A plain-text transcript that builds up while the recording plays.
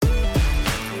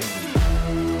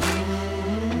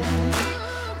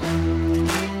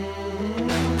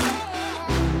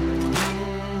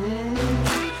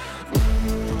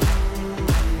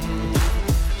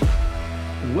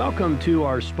welcome to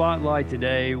our spotlight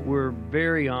today. We're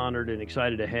very honored and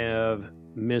excited to have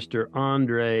Mr.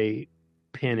 Andre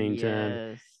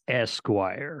Pennington, Yes.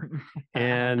 Esquire.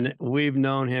 And we've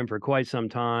known him for quite some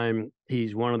time.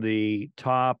 He's one of the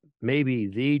top, maybe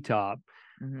the top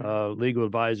legal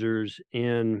advisors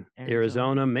in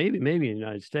Arizona, maybe in the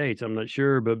United States. I'm not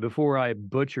sure. But before I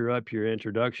butcher up your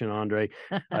introduction, Andre,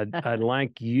 I'd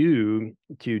like you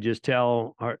to just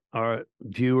tell our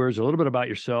viewers a little bit about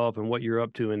yourself and what you're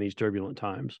up to in these turbulent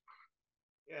times.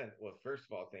 Yeah, well, first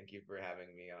of all, thank you for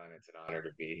having me on. It's an honor to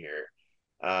be here.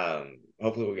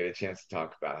 Hopefully we'll get a chance to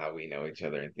talk about how we know each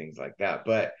other and things like that.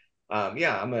 But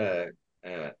yeah, I'm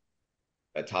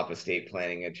a top estate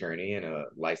planning attorney and a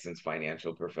licensed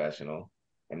financial professional.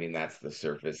 I mean, that's the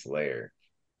surface layer.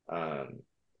 Um,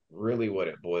 Really, what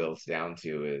it boils down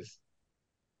to is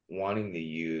wanting to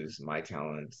use my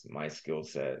talents, my skill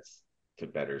sets to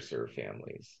better serve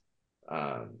families.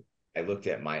 I looked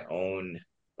at my own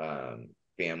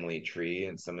family tree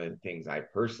and some of the things I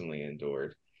personally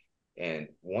endured. And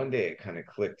one day it kind of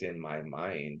clicked in my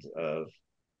mind of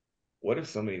what if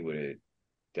somebody would have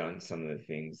done some of the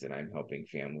things that I'm helping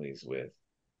families with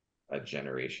a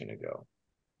generation ago,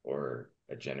 or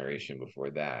a generation before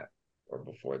that, or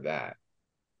before that?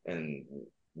 And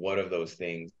what of those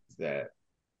things that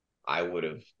I would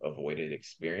have avoided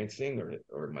experiencing,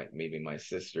 or maybe my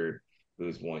sister,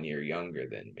 who's 1 year younger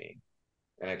than me.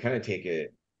 And I kind of take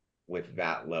it with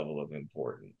that level of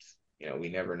importance. You know, we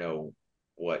never know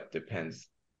what depends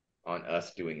on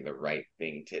us doing the right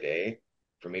thing today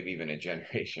for maybe even a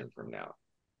generation from now.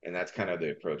 And that's kind of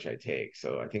the approach I take.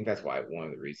 So I think that's why one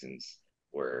of the reasons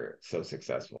we're so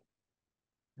successful.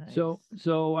 Nice.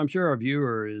 So I'm sure our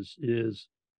viewer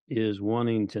is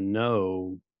wanting to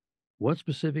know what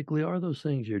specifically are those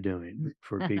things you're doing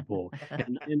for people,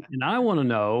 and I want to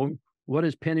know, what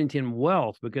is Pennington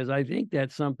Wealth, because I think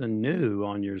that's something new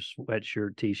on your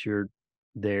sweatshirt, t-shirt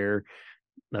there,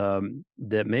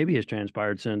 that maybe has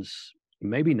transpired since,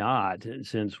 maybe not,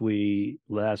 since we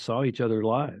last saw each other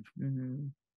live.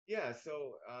 Yeah,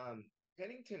 so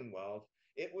Pennington Wealth,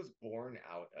 it was born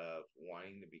out of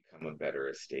wanting to become a better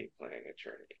estate planning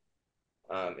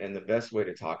attorney. And the best way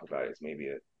to talk about it is maybe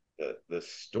the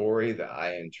story that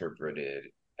I interpreted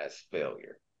as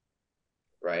failure,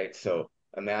 right? So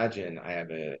imagine I have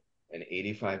an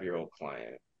 85-year-old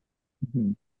client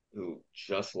who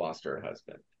just lost her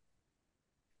husband,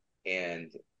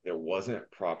 and there wasn't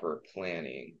proper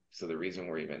planning. So the reason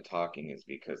we're even talking is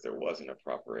because there wasn't a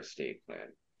proper estate plan.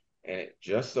 And it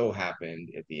just so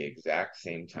happened at the exact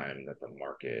same time that the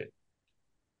market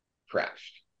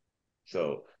crashed.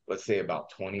 So let's say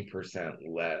about 20%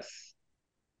 less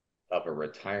of a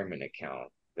retirement account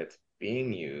that's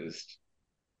being used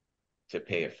to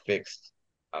pay a fixed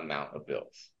amount of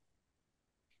bills.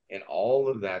 And all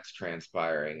of that's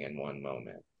transpiring in one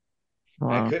moment. Wow.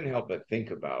 And I couldn't help but think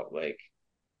about, like,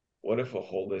 what if a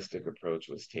holistic approach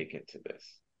was taken to this?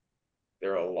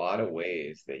 There are a lot of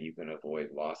ways that you can avoid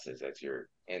losses as you're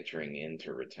entering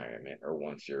into retirement or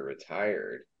once you're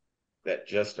retired that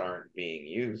just aren't being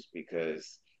used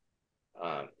because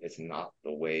it's not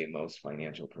the way most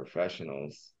financial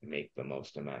professionals make the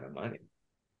most amount of money.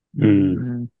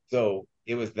 Mm-hmm. So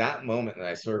it was that moment that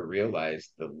I sort of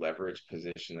realized the leverage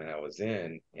position that I was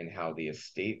in and how the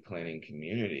estate planning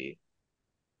community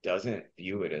doesn't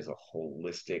view it as a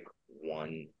holistic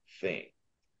one thing.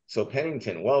 So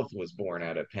Pennington Wealth was born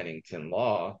out of Pennington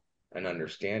Law and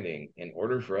understanding in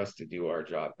order for us to do our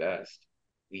job best,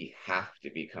 we have to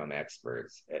become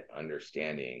experts at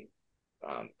understanding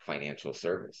financial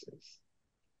services.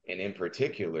 And in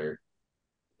particular,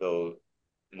 though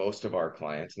most of our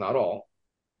clients, not all,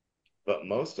 but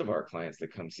most of our clients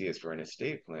that come see us for an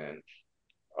estate plan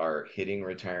are hitting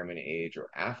retirement age or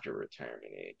after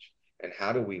retirement age. And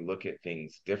how do we look at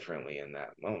things differently in that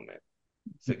moment?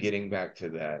 So getting back to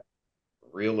that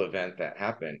real event that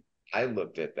happened, I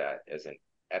looked at that as an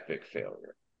epic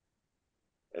failure,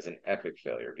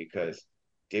 because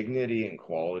dignity and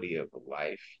quality of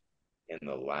life in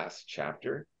the last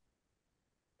chapter,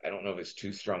 I don't know if it's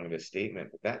too strong of a statement,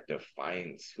 but that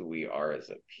defines who we are as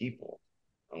a people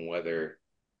and whether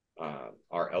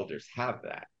our elders have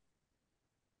that,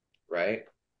 right?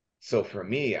 So for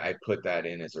me, I put that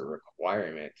in as a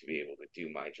requirement to be able to do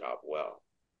my job well,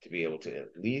 to be able to at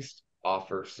least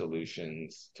offer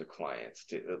solutions to clients,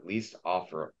 to at least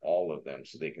offer all of them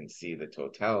so they can see the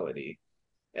totality.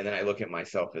 And then I look at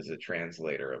myself as a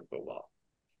translator of the law,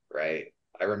 right?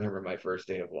 I remember my first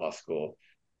day of law school.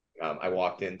 I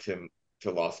walked into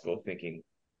law school thinking,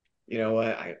 you know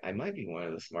what, I might be one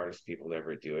of the smartest people to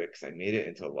ever do it because I made it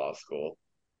into law school.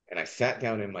 And I sat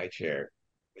down in my chair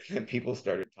and people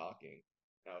started talking.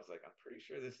 And I was like, I'm pretty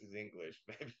sure this is English,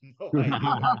 but I have no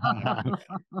idea what you're talking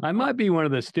about. I might be one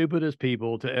of the stupidest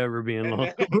people to ever be in And law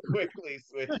then I quickly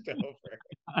switched over.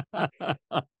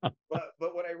 school.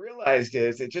 But what I realized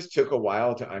is it just took a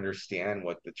while to understand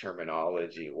what the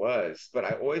terminology was. But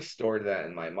I always stored that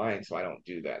in my mind, so I don't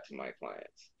do that to my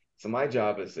clients. So my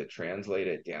job is to translate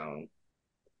it down,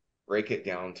 break it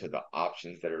down to the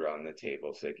options that are on the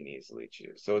table so they can easily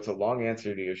choose. So it's a long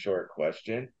answer to your short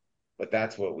question, but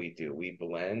that's what we do. We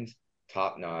blend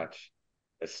top-notch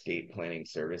estate planning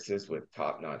services with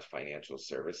top-notch financial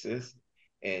services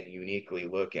and uniquely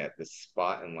look at the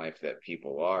spot in life that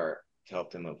people are to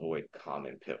help them avoid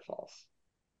common pitfalls.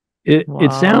 It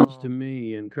sounds to Wow.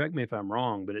 me, and correct me if I'm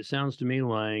wrong, but it sounds to me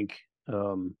like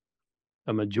um,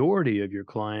 a majority of your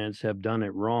clients have done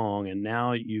it wrong, and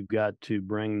now you've got to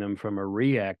bring them from a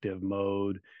reactive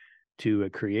mode to a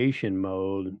creation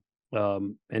mode.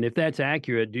 And if that's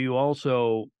accurate, do you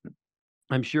also,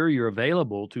 I'm sure you're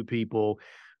available to people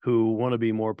who want to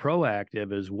be more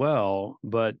proactive as well,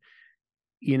 but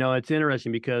it's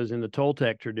interesting because in the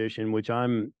Toltec tradition, which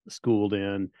I'm schooled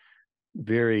in,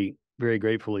 very, very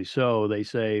gratefully so, they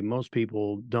say most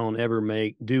people don't ever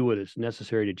do what is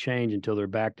necessary to change until they're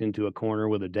backed into a corner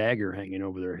with a dagger hanging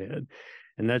over their head.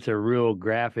 And that's a real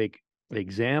graphic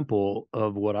example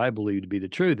of what I believe to be the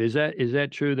truth. Is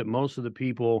that true that most of the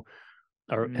people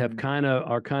Mm.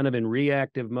 are kind of in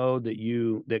reactive mode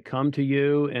that come to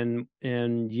you,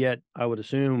 and yet I would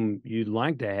assume you'd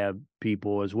like to have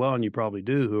people as well, and you probably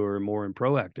do, who are more in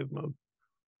proactive mode.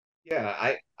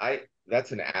 Yeah,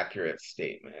 that's an accurate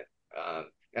statement. Um,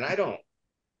 and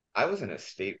I was an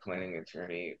estate planning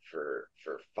attorney for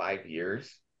 5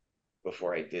 years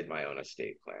before I did my own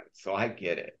estate plan. So I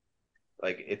get it.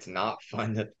 Like it's not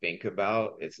fun to think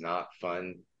about. It's not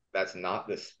fun. That's not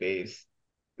the space.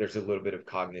 There's a little bit of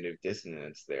cognitive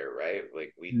dissonance there, right?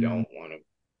 Like we Mm. don't want to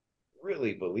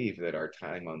really believe that our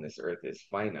time on this earth is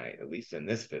finite, at least in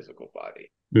this physical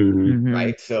body, Hmm. Mhm.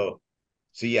 right? So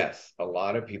yes, a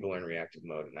lot of people are in reactive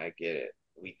mode, and I get it.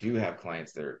 We do have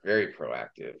clients that are very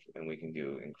proactive, and we can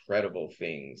do incredible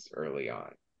things early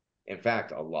on. In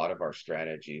fact, a lot of our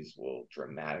strategies will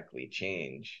dramatically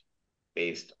change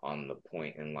based on the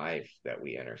point in life that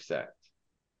we intersect.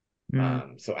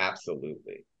 Mm. So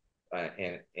absolutely.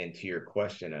 And to your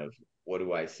question of what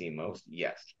do I see most?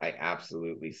 Yes, I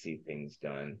absolutely see things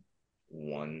done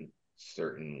one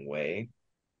certain way.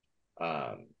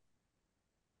 Um,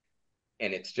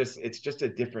 and it's just a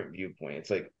different viewpoint. It's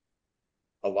like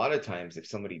a lot of times if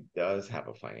somebody does have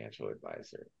a financial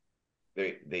advisor,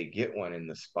 they get one in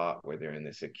the spot where they're in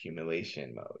this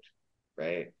accumulation mode,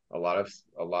 right? A lot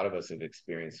of us have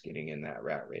experienced getting in that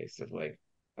rat race of like,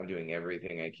 I'm doing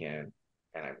everything I can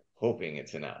and I'm hoping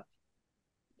it's enough,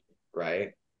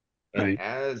 right? And Right.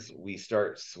 as we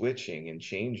start switching and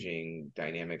changing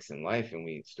dynamics in life and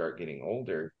we start getting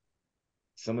older,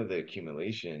 some of the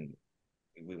accumulation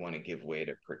we want to give way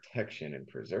to protection and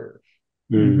preserve.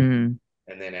 Mhm.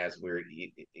 And then as we're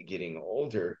getting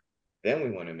older, then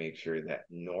we want to make sure that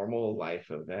normal life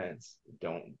events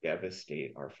don't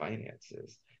devastate our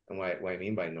finances. And what I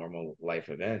mean by normal life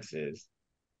events is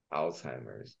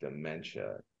Alzheimer's,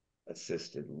 dementia,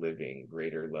 assisted living,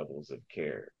 greater levels of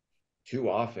care. Too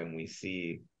often we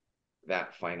see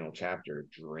that final chapter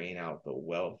drain out the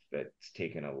wealth that's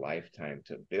taken a lifetime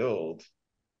to build,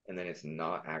 and then it's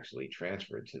not actually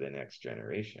transferred to the next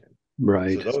generation. So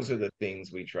Right. those are the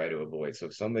things we try to avoid. So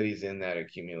if somebody's in that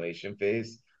accumulation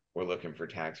phase, we're looking for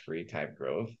tax-free type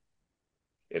growth.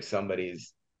 If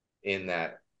somebody's in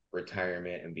that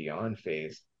retirement and beyond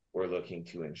phase, we're looking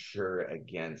to insure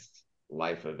against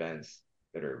life events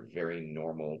that are very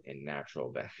normal and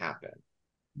natural to happen.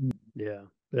 Yeah,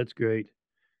 that's great.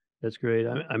 That's great.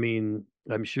 I mean,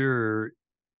 I'm sure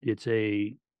it's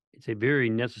a it's a very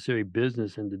necessary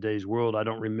business in today's world. I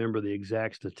don't remember the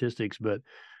exact statistics, but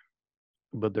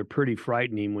they're pretty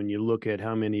frightening when you look at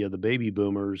how many of the baby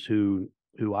boomers who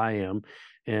I am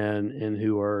and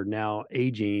who are now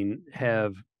aging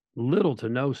have little to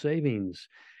no savings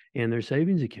in their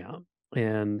savings account.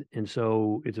 And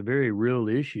so it's a very real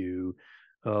issue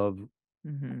of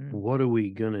Mhm. what are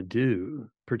we going to do,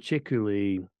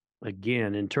 particularly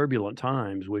again in turbulent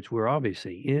times, which we're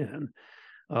obviously in.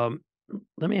 Um,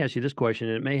 Let me ask you this question,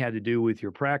 and it may have to do with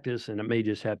your practice, and it may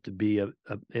just have to be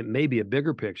it may be a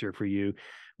bigger picture for you.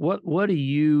 What do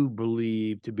you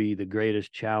believe to be the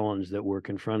greatest challenge that we're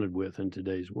confronted with in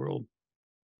today's world?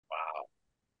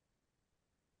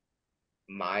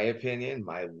 My opinion,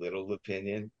 my little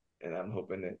opinion, and I'm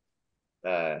hoping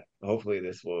that hopefully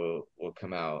this will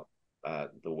come out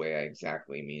the way I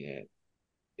exactly mean it.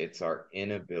 It's our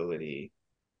inability.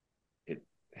 It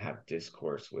have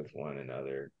discourse with one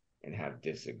another and have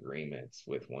disagreements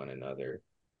with one another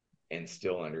and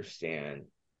still understand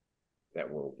that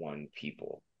we're one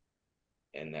people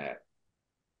and that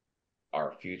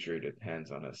our future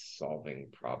depends on us solving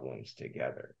problems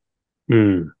together.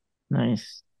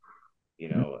 Nice.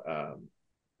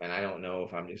 And I don't know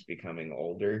if I'm just becoming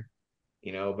older,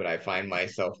 but I find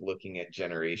myself looking at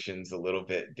generations a little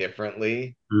bit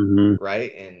differently,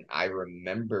 right? And I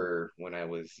remember when I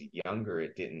was younger,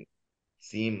 it didn't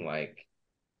seem like,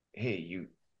 hey,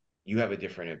 you have a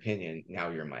different opinion, now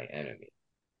you're my enemy,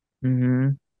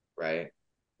 right?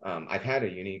 I've had a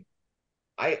unique.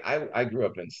 I grew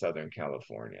up in Southern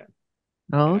California,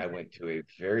 and Oh, I went to a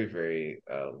very, very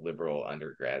liberal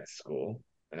undergrad school,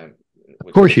 Of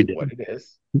which course you is did. what it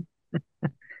is.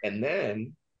 And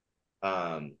then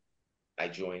I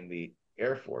joined the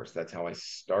Air Force. That's how I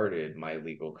started my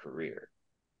legal career,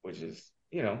 which is,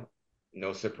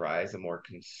 no surprise, a more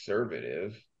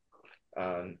conservative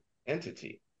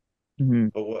entity.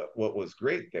 But what was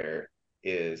great there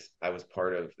is I was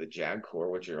part of the JAG Corps,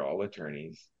 which are all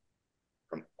attorneys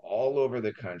from all over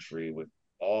the country with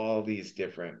all these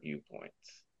different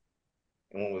viewpoints.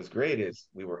 And what was great is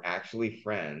we were actually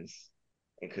friends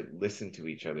and could listen to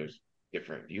each other's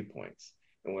different viewpoints.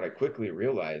 And what I quickly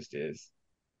realized is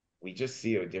we just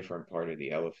see a different part of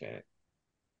the elephant,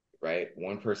 right?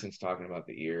 One person's talking about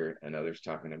the ear, another's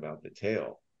talking about the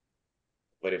tail.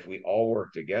 But if we all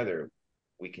work together,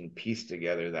 we can piece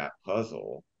together that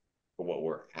puzzle for what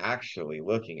we're actually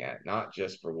looking at, not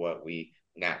just for what we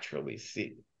naturally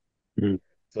see.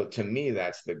 So to me,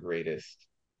 that's the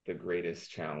greatest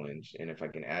challenge. And if I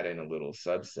can add in a little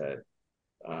subset,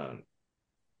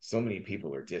 so many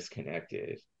people are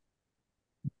disconnected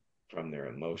from their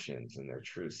emotions and their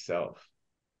true self.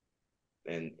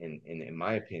 And in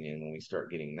my opinion, when we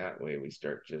start getting that way, we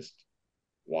start just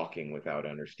walking without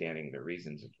understanding the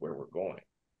reasons of where we're going.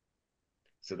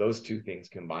 So those two things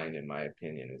combined, in my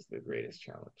opinion, is the greatest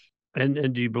challenge.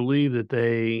 And do you believe that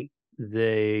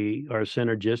they are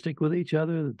synergistic with each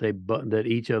other, that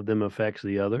each of them affects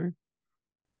the other?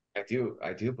 I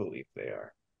do believe they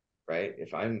are, right?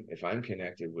 If I'm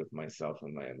connected with myself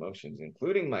and my emotions,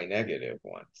 including my negative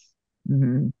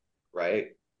ones, right?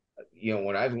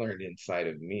 What I've learned inside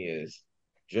of me is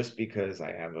just because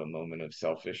I have a moment of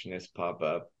selfishness pop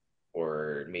up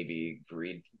or maybe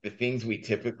greed, the things we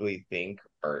typically think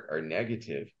are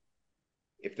negative,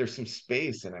 if there's some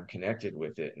space and I'm connected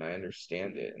with it and I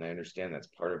understand it and I understand that's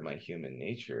part of my human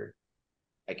nature,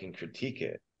 I can critique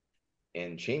it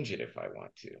and change it if I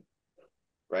want to,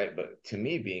 right? But to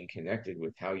me, being connected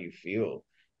with how you feel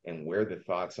and where the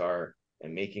thoughts are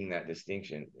and making that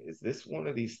distinction, is this one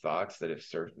of these thoughts that have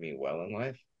served me well in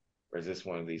life? Or is this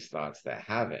one of these thoughts that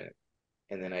haven't?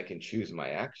 And then I can choose my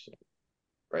action,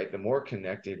 right? The more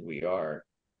connected we are,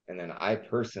 and then I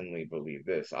personally believe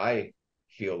this, I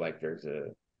feel like there's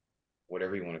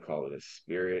whatever you want to call it, a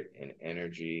spirit, an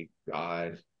energy,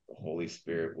 God, the Holy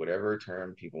Spirit, whatever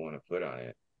term people want to put on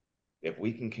it. If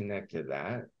we can connect to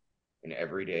that and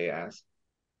every day ask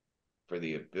for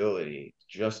the ability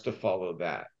just to follow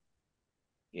that,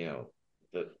 you know,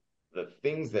 the the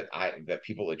things that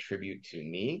people attribute to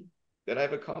me that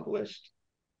I've accomplished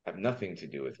have nothing to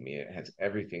do with me. It has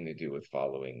everything to do with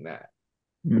following that,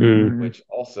 which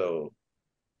also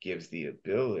gives the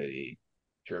ability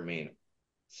to remain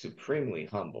supremely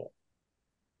humble.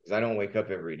 Because I don't wake up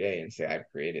every day and say, I've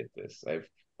created this. I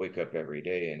wake up every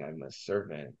day and I'm a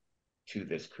servant to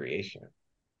this creation.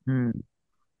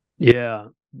 Yeah,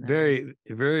 very,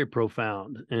 very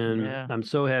profound. And Yeah. I'm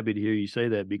so happy to hear you say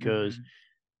that because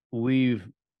we've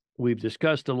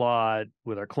discussed a lot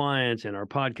with our clients and our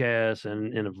podcasts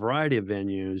and in a variety of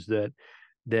venues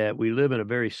that we live in a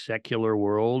very secular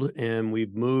world, and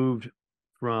we've moved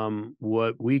from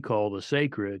what we call the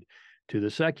sacred to the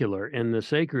secular. And the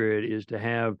sacred is to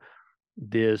have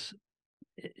this,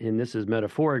 and this is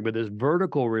metaphoric, but this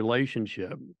vertical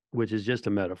relationship, which is just a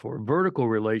metaphor, vertical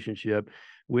relationship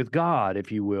with God,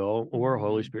 if you will, or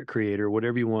Holy Spirit, creator,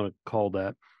 whatever you want to call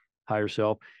that, higher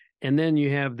self. And then you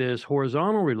have this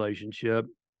horizontal relationship,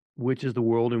 which is the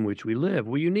world in which we live.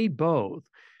 Well, you need both.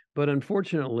 But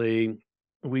unfortunately,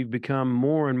 we've become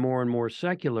more and more and more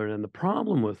secular. And the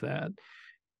problem with that,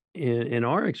 in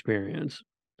our experience,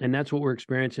 and that's what we're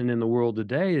experiencing in the world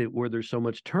today, where there's so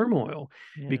much turmoil,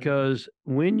 because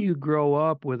when you grow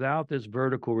up without this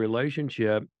vertical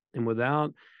relationship and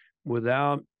without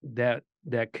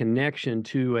that connection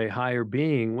to a higher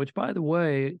being, which, by the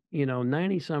way,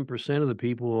 90 some percent of the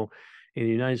people in the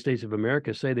United States of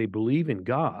America say they believe in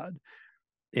God,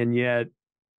 and yet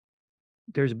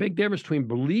there's a big difference between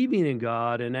believing in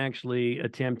God and actually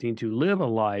attempting to live a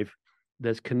life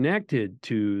that's connected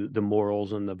to the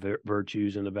morals and the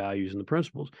virtues and the values and the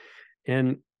principles.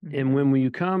 And when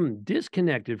you come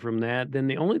disconnected from that, then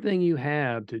the only thing you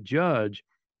have to judge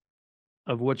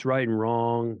of what's right and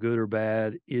wrong, good or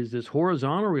bad, is this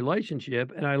horizontal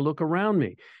relationship. And I look around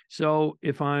me. So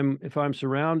if I'm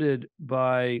surrounded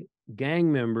by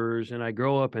gang members and I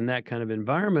grow up in that kind of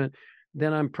environment,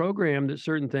 then I'm programmed that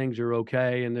certain things are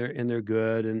okay and they're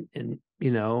good. And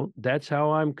you know, that's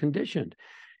how I'm conditioned.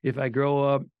 If I grow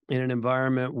up in an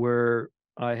environment where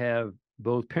I have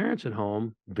both parents at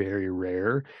home, very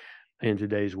rare in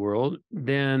today's world,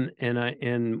 then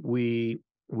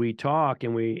we talk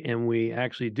and we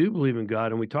actually do believe in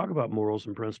God and we talk about morals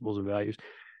and principles and values,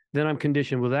 then I'm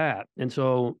conditioned with that. And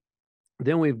so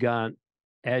then we've got,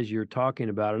 as you're talking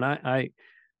about, and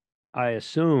I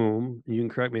assume, you can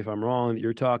correct me if I'm wrong, that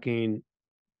you're talking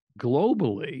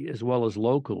globally as well as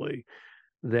locally,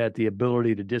 that the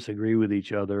ability to disagree with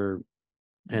each other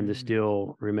and to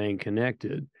still remain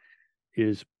connected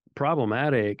is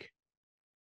problematic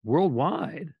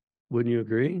worldwide. Wouldn't you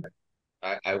agree?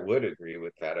 I would agree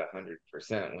with that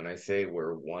 100%. When I say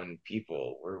we're one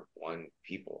people, we're one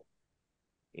people.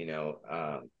 You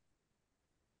know,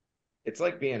 it's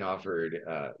like being offered,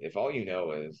 if all you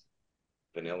know is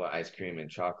vanilla ice cream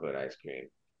and chocolate ice cream,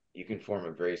 you can form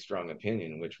a very strong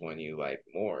opinion which one you like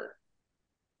more.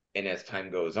 And as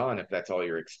time goes on, if that's all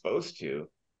you're exposed to,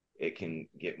 it can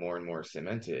get more and more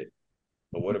cemented.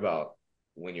 But what about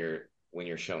when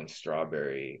you're shown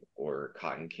strawberry or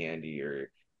cotton candy or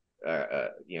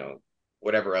you know,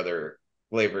 whatever other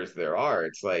flavors there are?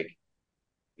 It's like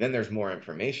then there's more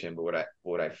information. But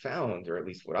what I found, or at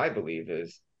least what I believe,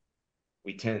 is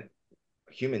we tend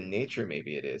human nature,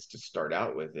 maybe it is, to start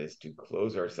out with, is to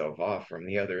close ourselves off from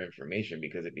the other information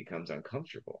because it becomes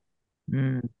uncomfortable,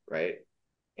 right?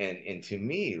 And to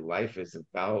me, life is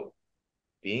about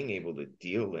being able to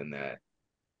deal in that,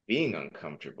 being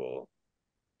uncomfortable,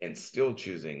 and still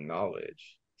choosing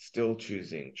knowledge, still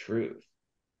choosing truth,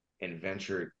 and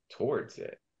venture towards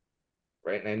it,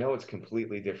 right? And I know it's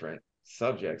completely different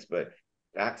subjects, but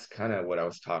that's kind of what I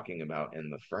was talking about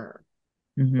in the firm,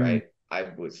 right? I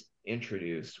was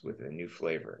introduced with a new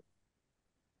flavor,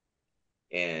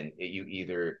 and you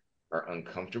either are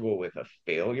uncomfortable with a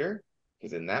failure,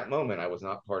 because in that moment I was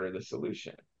not part of the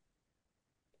solution.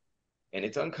 And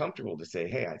it's uncomfortable to say,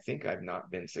 hey, I think I've not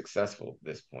been successful at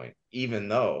this point, even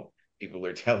though people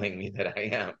are telling me that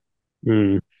I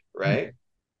am, right?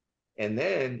 And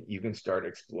then you can start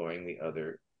exploring the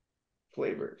other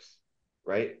flavors,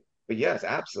 right? But yes,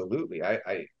 absolutely.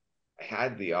 I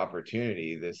had the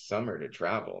opportunity this summer to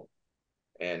travel.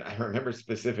 And I remember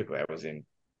specifically, I was in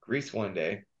Greece one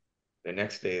day, the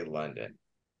next day London.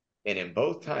 And in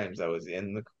both times I was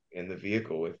in the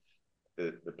vehicle with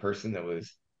the person that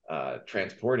was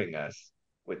transporting us,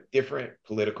 with different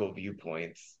political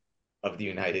viewpoints of the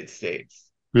United States.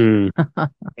 and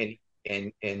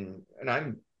and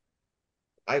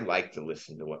I like to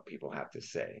listen to what people have to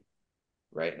say,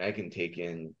 right? And I can take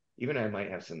in, even I might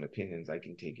have some opinions, I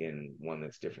can take in one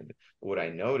that's different. But what I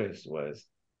noticed was,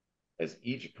 as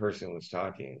each person was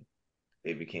talking,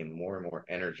 they became more and more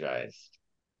energized,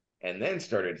 and then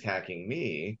started attacking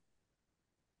me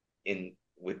in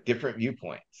with different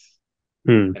viewpoints.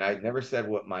 And I'd never said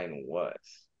what mine was,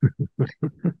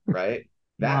 right?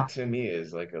 That to me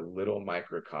is like a little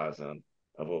microcosm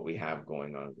of what we have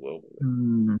going on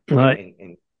globally.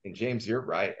 And James, you're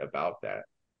right about that.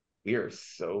 We are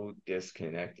so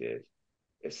disconnected.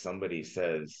 If somebody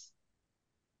says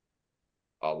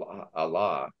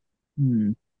Allah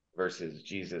versus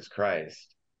Jesus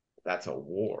Christ, that's a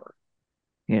war.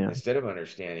 Instead of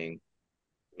understanding,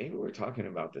 maybe we're talking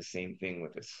about the same thing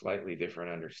with a slightly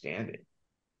different understanding.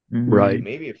 Right.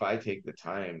 Maybe if I take the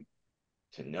time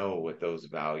to know what those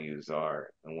values are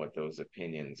and what those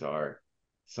opinions are,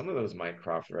 some of those might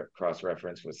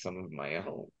cross-reference with some of my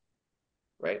own,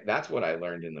 right? That's what I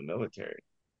learned in the military.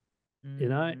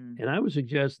 And I would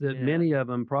suggest that many of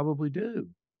them probably do.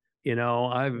 You know,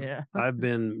 I've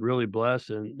been really blessed,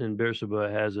 and Beersheba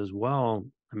has as well.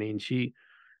 I mean, she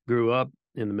grew up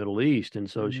in the Middle East, and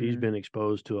so she's been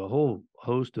exposed to a whole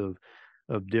host of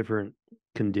different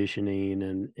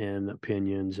conditioning and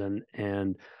opinions,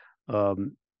 and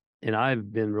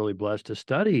I've been really blessed to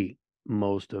study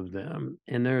most of them,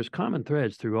 and there's common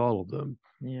threads through all of them.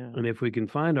 And if we can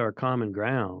find our common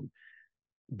ground,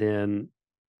 then,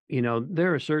 you know,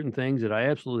 there are certain things that I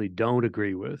absolutely don't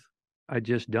agree with. I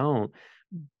just don't.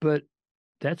 But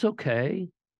that's okay.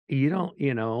 You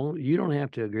don't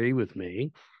have to agree with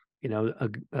me. You know,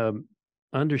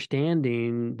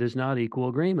 understanding does not equal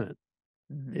agreement.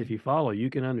 If you follow, you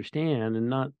can understand and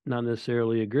not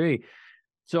necessarily agree.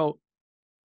 So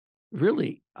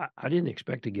really, I didn't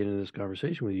expect to get into this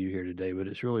conversation with you here today, but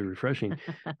it's really refreshing.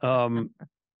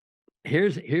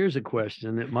 Here's a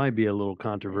question that might be a little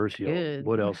controversial. Good.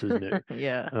 What else is new?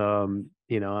 Yeah. I'm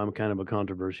kind of a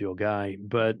controversial guy,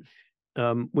 but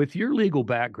with your legal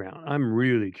background, I'm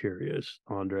really curious,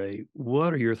 Andre,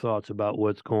 what are your thoughts about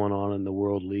what's going on in the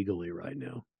world legally right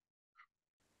now?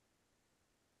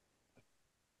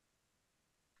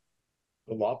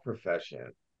 The law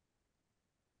profession.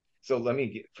 So let me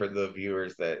get, for the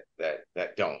viewers that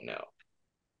don't know,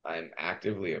 I'm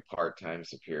actively a part-time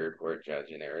Superior Court judge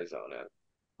in Arizona.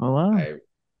 Oh, wow.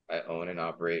 I own and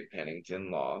operate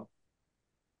Pennington Law.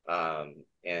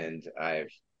 And I've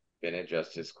been a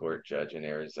justice court judge in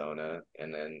Arizona,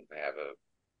 and then I have a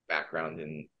background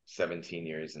in 17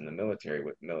 years in the military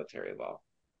with military law.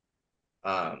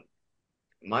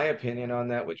 My opinion on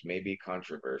that, which may be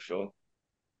controversial,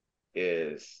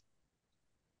 is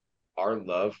our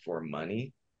love for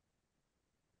money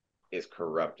is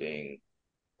corrupting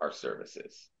our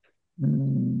services.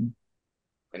 Mm.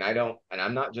 And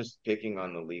I'm not just picking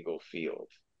on the legal field.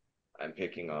 I'm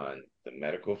picking on the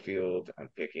medical field. I'm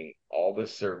picking all the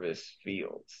service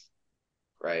fields,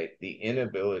 right? The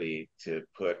inability to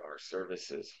put our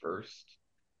services first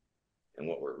and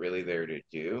what we're really there to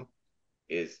do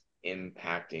is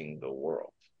impacting the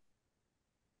world.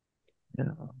 Yeah.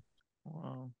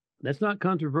 Wow. That's not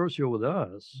controversial with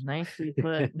us. Nicely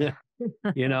put.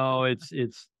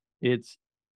 It's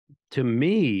to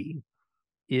me,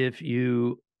 if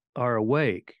you are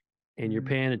awake and you're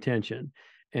paying attention,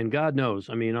 and God knows,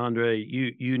 I mean, Andre,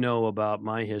 you know about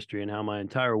my history and how my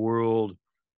entire world,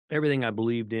 everything I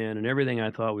believed in and everything I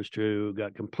thought was true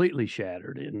got completely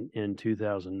shattered in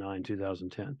 2009,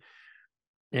 2010.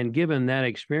 And given that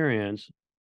experience,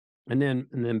 and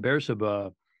then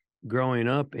Beersheba growing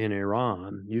up in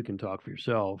Iran, you can talk for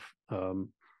yourself.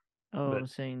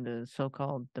 Saying the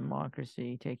so-called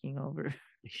democracy taking over.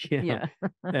 Yeah. Yeah.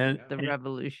 And the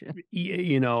revolution.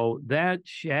 That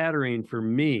shattering for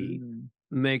me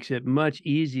makes it much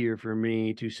easier for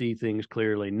me to see things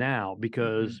clearly now,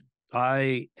 because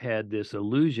I had this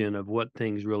illusion of what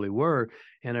things really were,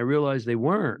 and I realized they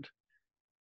weren't.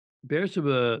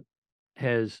 Beersheba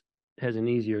has an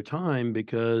easier time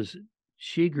because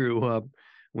she grew up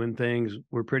when things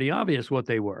were pretty obvious what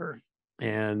they were.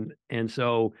 And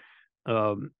so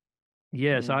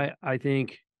yes, I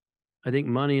think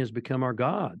money has become our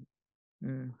God,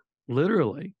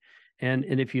 literally. And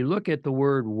if you look at the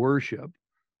word worship,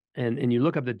 and you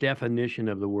look up the definition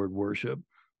of the word worship,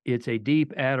 it's a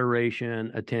deep adoration,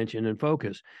 attention, and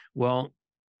focus. Well,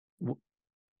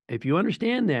 if you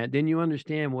understand that, then you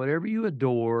understand whatever you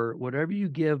adore, whatever you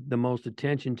give the most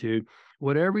attention to,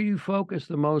 whatever you focus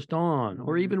the most on,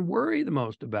 or even worry the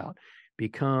most about,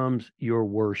 becomes your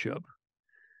worship.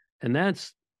 And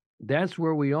that's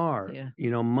where we are.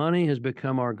 Yeah. Money has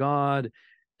become our God,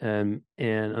 and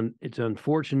it's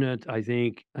unfortunate. I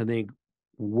think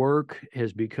work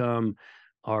has become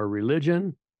our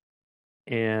religion,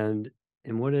 and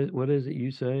what is it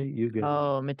you say? You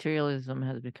go. Materialism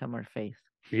has become our faith.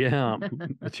 Yeah,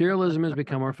 materialism has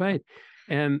become our faith,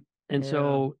 and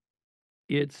so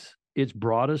it's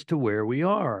brought us to where we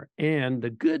are. And the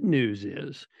good news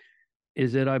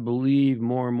is that I believe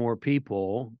more and more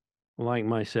people like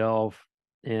myself,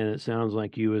 and it sounds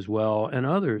like you as well, and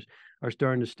others are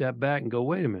starting to step back and go,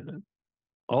 wait a minute,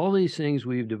 all these things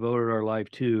we've devoted our life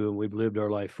to and we've lived our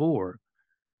life for,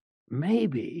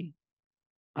 maybe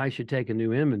I should take a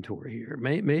new inventory here.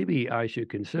 Maybe I should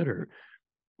consider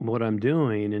what I'm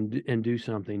doing and do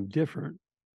something different.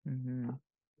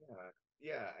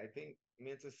 Yeah, I mean,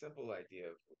 it's a simple idea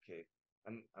of, okay,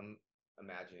 I'm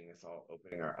imagining us all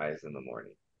opening our eyes in the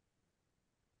morning.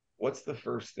 What's the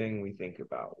first thing we think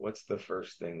about? What's the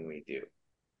first thing we do?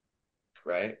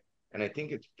 Right? And I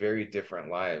think it's very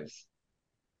different lives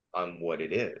on what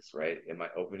it is, right? Am I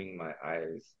opening my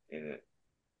eyes in it,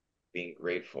 being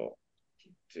grateful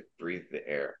to breathe the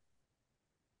air?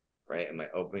 Right? Am I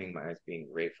opening my eyes being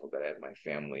grateful that I have my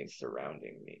family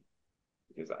surrounding me?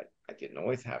 Because I didn't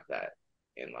always have that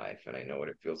in life, and I know what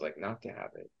it feels like not to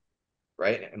have it.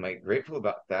 Right? Am I grateful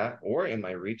about that? Or am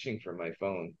I reaching for my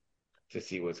phone to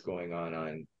see what's going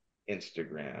on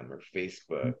Instagram or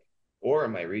Facebook? Or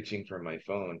am I reaching for my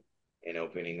phone and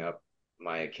opening up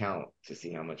my account to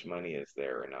see how much money is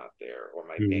there or not there, or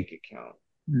my bank account?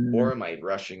 Or am I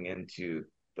rushing into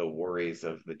the worries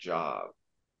of the job?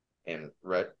 And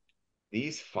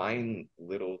these fine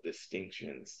little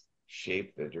distinctions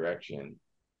shape the direction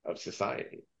of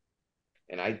society.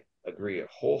 And agree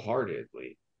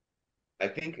wholeheartedly. I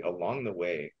think along the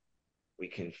way, we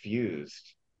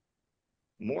confused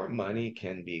more money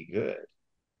can be good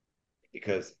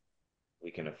because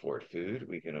we can afford food,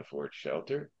 we can afford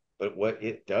shelter, but what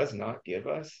it does not give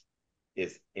us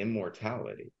is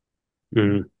immortality.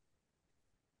 Mm.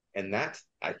 And that's,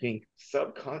 I think,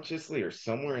 subconsciously or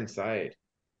somewhere inside,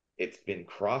 it's been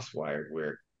crosswired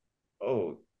where,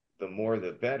 oh, the more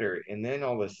the better. And then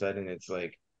all of a sudden, it's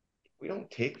like, we don't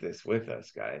take this with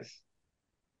us, guys.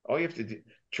 All you have to do,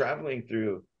 traveling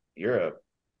through Europe,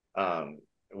 um,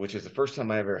 which is the first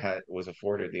time I ever had was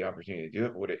afforded the opportunity to do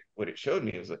it. What it showed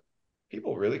me was that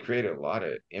people really created a lot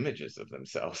of images of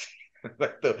themselves,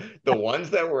 like the ones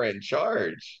that were in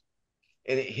charge,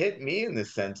 and it hit me in the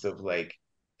sense of like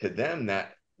to them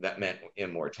that meant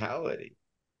immortality,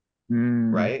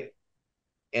 Mm. right?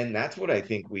 And that's what I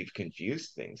think we've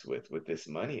confused things with this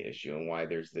money issue and why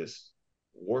there's this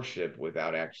worship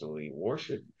without actually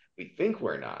worship. We think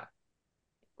we're not,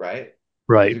 right? Is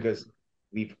Right. because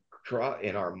we've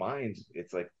in our minds,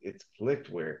 it's like it's flipped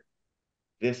where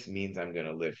this means I'm going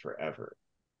to live forever.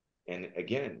 And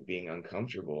again, being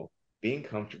uncomfortable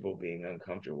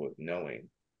with knowing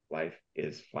life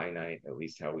is finite, at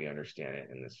least how we understand it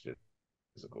in this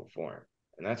physical form.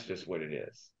 And that's just what it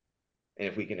is. And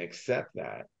if we can accept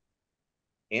that,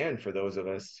 and for those of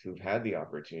us who've had the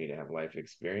opportunity to have life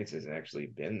experiences and actually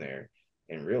been there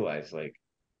and realize like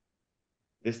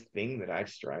this thing that I've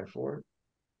strived for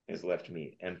has left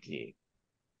me empty,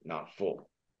 not full.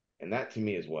 And that to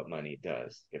me is what money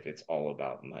does if it's all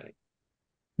about money.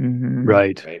 Mm-hmm.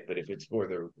 Right. Right. But if it's for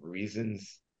the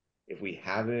reasons, if we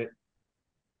have it,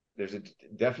 there's a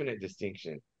definite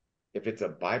distinction. If it's a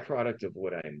byproduct of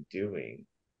what I'm doing,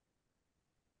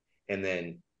 and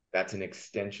then that's an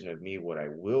extension of me, what I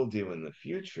will do in the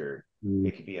future, Mm.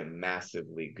 it could be a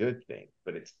massively good thing,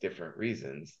 but it's different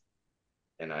reasons.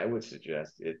 And I would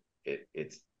suggest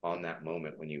it's on that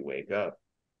moment when you wake up,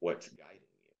 what's guiding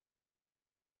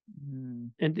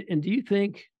Mm. And do you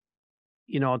think,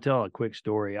 I'll tell a quick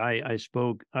story. I've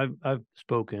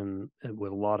spoken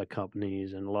with a lot of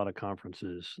companies and a lot of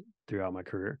conferences throughout my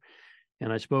career.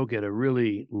 And I spoke at a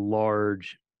really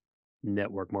large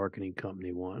network marketing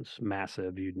company once,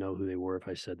 massive. You'd know who they were if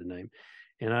I said the name.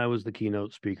 And I was the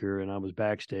keynote speaker, and I was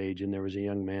backstage, and there was a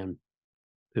young man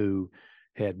who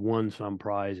had won some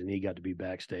prize, and he got to be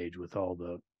backstage with all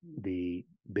the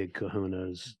big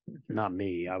kahunas. Not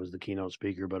me, I was the keynote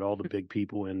speaker, but all the big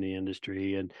people in the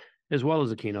industry, and as well as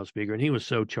the keynote speaker. And he was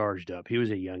so charged up. He was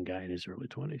a young guy in his early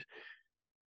 20s,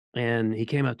 and he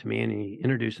came up to me and he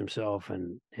introduced himself,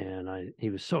 and he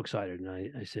was so excited. And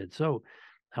I said, "So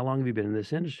how long have you been in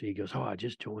this industry?" He goes, "Oh, I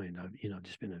just joined. I've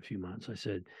just been a few months." I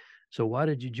said, "So why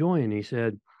did you join?" He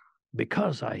said,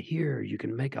 "Because I hear you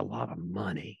can make a lot of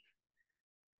money."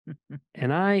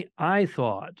 And I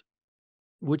thought,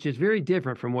 which is very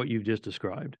different from what you've just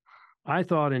described, I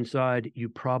thought inside you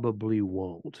probably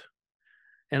won't.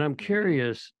 And I'm you.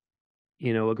 curious,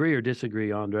 agree or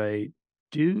disagree, Andre,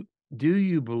 do do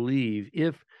you believe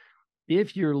if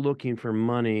you're looking for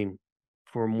money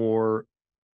for more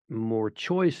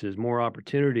choices, more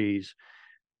opportunities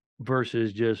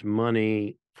versus just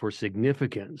money for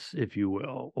significance, if you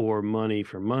will, or money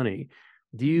for money,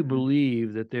 do you Mm.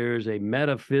 believe that there's a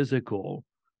metaphysical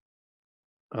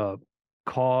uh,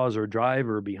 cause or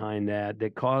driver behind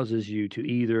that causes you to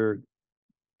either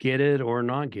get it or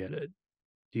not get it?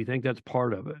 Do you think that's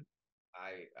part of it?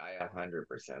 I 100%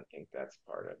 think that's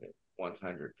part of it.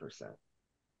 100%.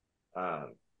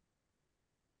 Um,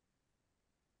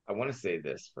 I want to say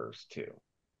this first too.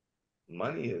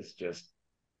 Money is just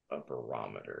a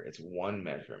barometer. It's one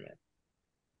measurement.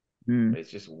 Mm. It's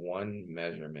just one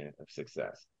measurement of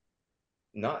success.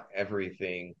 Not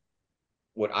everything.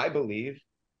 What I believe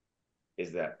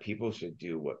is that people should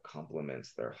do what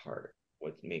complements their heart,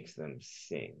 what makes them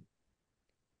sing.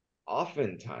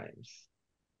 Oftentimes,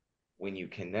 when you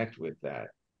connect with that,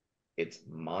 it's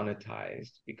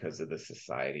monetized because of the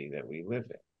society that we live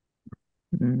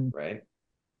Mm. in, right?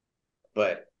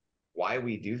 But why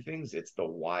we do things, it's the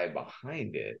why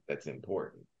behind it that's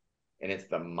important. And it's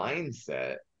the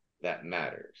mindset that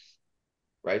matters,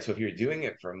 right? So if you're doing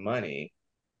it for money,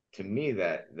 to me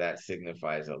that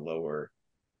signifies a lower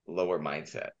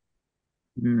mindset,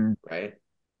 Mm. right?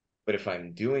 But if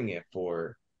I'm doing it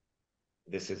for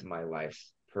this is my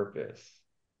life's purpose,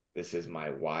 this is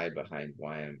my why behind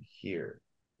why I'm here,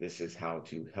 this is how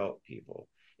to help people.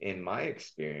 In my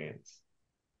experience,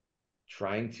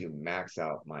 trying to max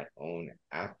out my own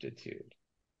aptitude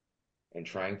and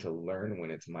trying to learn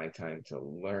when it's my time to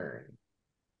learn,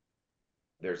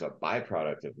 there's a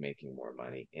byproduct of making more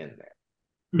money in there.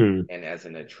 Mm. And as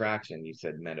an attraction, you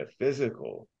said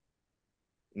metaphysical.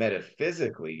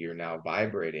 Metaphysically, you're now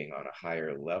vibrating on a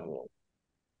higher level,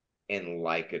 and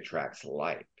like attracts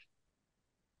like,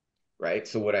 right?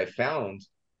 So what I found,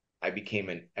 I became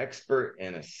an expert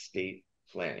in estate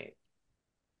planning.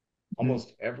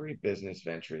 Almost every business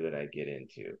venture that I get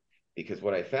into, because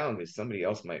what I found is somebody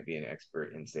else might be an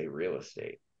expert in, say, real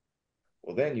estate.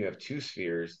 Well, then you have two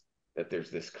spheres that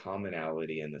there's this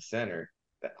commonality in the center,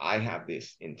 that I have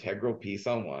this integral piece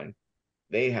on one,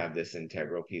 they have this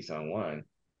integral piece on one,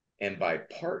 and by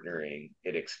partnering,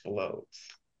 it explodes.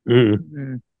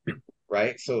 Mm.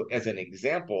 Right? So as an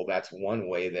example, that's one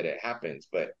way that it happens.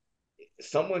 But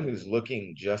someone who's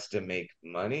looking just to make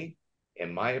money,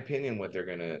 in my opinion, what they're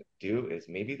going to do is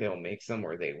maybe they'll make some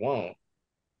or they won't,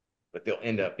 but they'll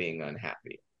end up being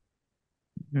unhappy.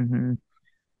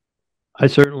 I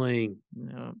certainly,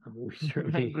 we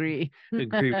certainly agree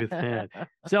with that.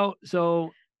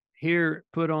 So here,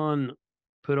 put on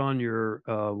your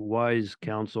wise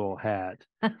counsel hat,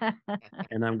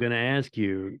 and I'm going to ask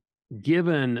you,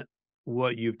 given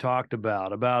what you've talked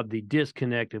about the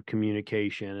disconnect of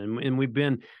communication, and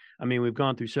we've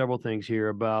gone through several things here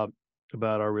about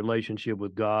our relationship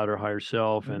with God, our higher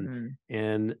self, and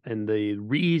the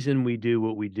reason we do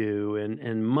what we do,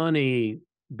 and money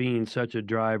being such a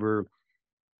driver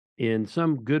in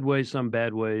some good ways, some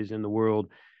bad ways in the world.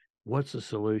 What's the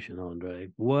solution, Andre?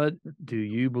 What do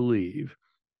you believe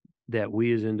that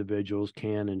we as individuals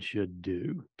can and should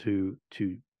do to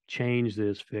change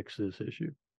this, fix this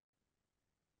issue?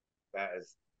 That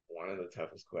is one of the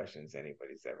toughest questions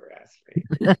anybody's ever asked me.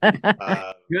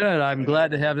 Good. I'm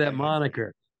glad to have that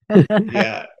moniker.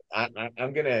 Yeah,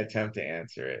 I'm going to attempt to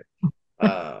answer it.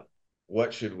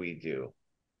 What should we do?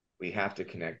 We have to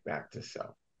connect back to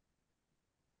self.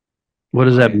 What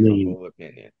does that mean? Humble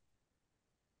opinion.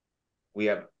 We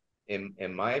have,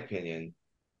 in my opinion,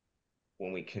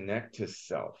 when we connect to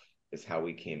self is how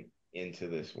we came into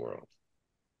this world,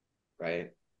 right?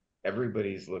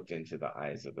 Everybody's looked into the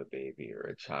eyes of a baby or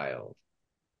a child,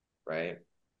 right?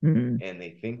 And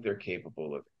they think they're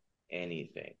capable of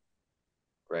anything,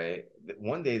 right?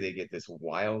 One day they get this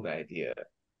wild idea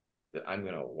that I'm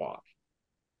going to walk.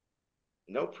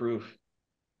 No proof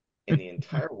in the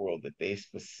entire world that they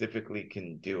specifically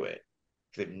can do it,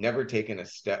 because they've never taken a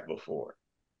step before,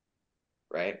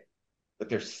 right? But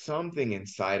there's something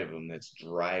inside of them that's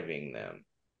driving them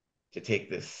to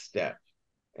take this step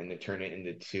and to turn it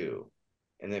into two.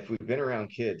 And if we've been around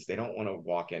kids, they don't want to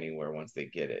walk anywhere once they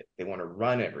get it. They want to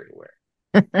run everywhere,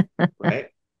 right?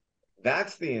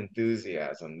 That's the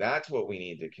enthusiasm. That's what we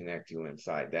need to connect to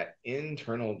inside, that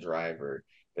internal driver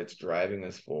that's driving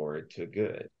us forward to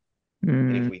good.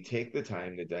 And if we take the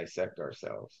time to dissect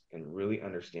ourselves and really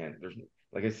understand, there's,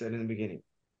 like I said in the beginning,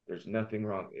 there's nothing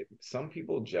wrong. Some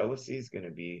people, jealousy is going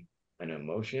to be an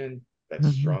emotion that's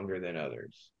stronger than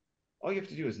others. All you have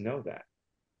to do is know that,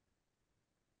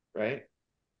 right?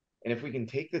 And if we can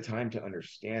take the time to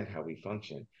understand how we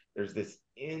function, there's this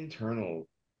internal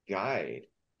guide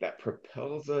that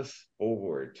propels us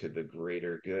forward to the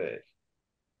greater good,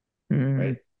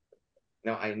 right?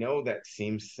 Now, I know that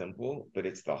seems simple, but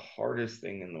it's the hardest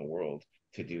thing in the world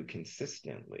to do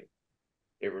consistently.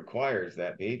 It requires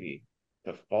that baby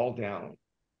to fall down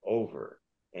over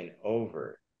and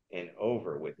over and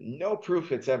over with no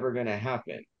proof it's ever going to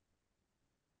happen,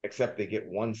 except they get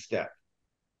one step.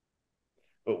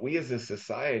 But we as a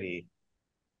society,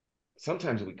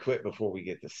 sometimes we quit before we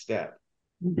get the step.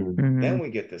 Then we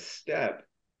get the step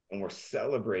and we're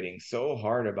celebrating so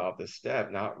hard about the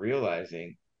step, not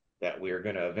realizing that we're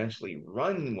going to eventually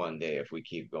run one day if we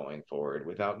keep going forward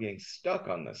without getting stuck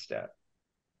on the step,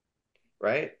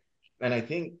 right? And I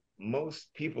think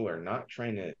most people are not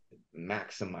trying to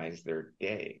maximize their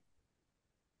day,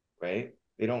 right?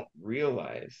 They don't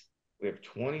realize we have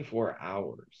 24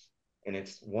 hours, and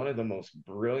it's one of the most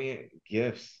brilliant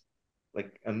gifts.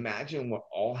 Like, imagine what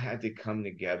all had to come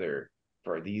together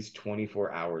for these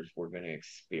 24 hours we're going to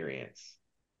experience,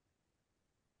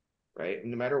 right?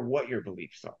 No matter what your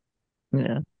beliefs are.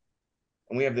 Yeah.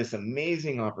 And we have this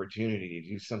amazing opportunity to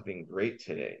do something great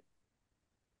today.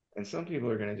 And some people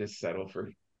are going to just settle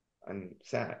for, I'm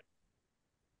sad,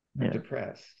 I'm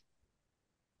depressed,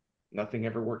 nothing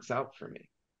ever works out for me.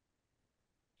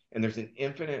 And there's an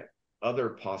infinite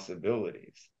other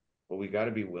possibilities, but we got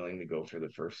to be willing to go for the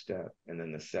first step and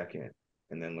then the second,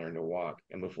 and then learn to walk.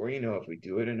 And before you know, if we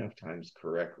do it enough times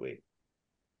correctly,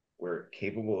 we're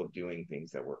capable of doing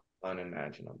things that were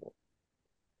unimaginable.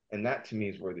 And that to me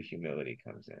is where the humility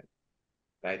comes in.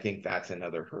 And I think that's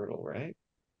another hurdle, right?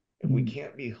 If we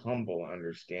can't be humble,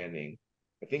 understanding,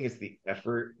 I think it's the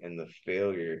effort and the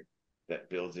failure that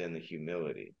builds in the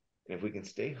humility. And if we can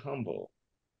stay humble,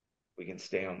 we can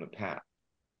stay on the path.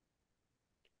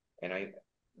 And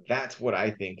that's what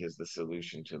I think is the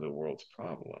solution to the world's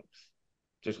problems.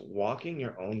 Just walking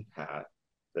your own path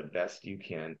the best you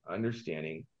can,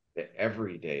 understanding that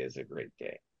every day is a great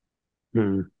day.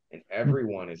 Mm. And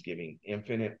everyone is giving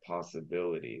infinite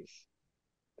possibilities.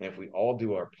 And if we all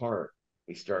do our part,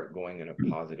 we start going in a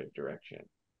positive direction.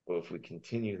 But if we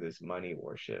continue this money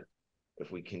worship,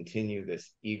 if we continue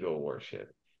this ego worship,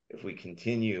 if we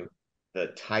continue the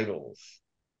titles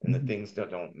and the things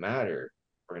that don't matter,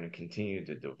 we're going to continue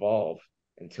to devolve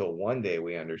until one day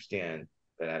we understand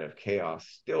that out of chaos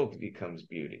still becomes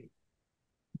beauty.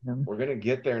 We're going to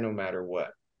get there no matter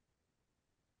what.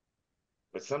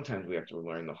 But sometimes we have to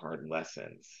learn the hard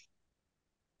lessons.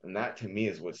 And that to me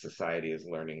is what society is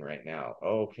learning right now.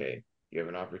 Oh, okay, you have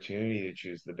an opportunity to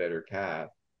choose the better path,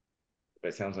 but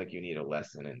it sounds like you need a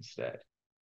lesson instead.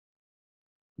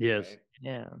 Yes. Right?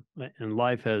 Yeah. And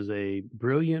life has a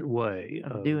brilliant way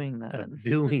of doing that.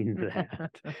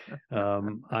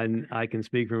 I can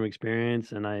speak from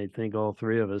experience, and I think all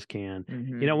three of us can.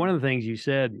 Mhm. You know, one of the things you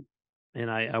said,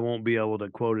 and I won't be able to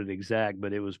quote it exact,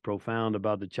 but it was profound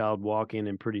about the child walking,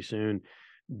 and pretty soon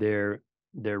they're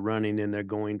running and they're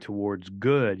going towards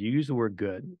good. You use the word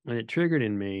good, and it triggered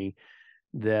in me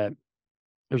that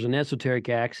there's an esoteric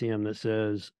axiom that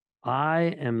says,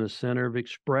 I am the center of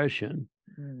expression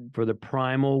for the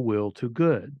primal will to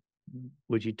good,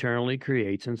 which eternally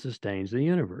creates and sustains the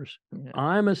universe. Yeah.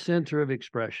 I'm a center of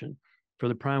expression for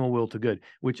the primal will to good,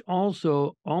 which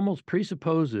also almost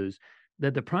presupposes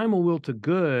that the primal will to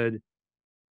good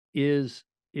is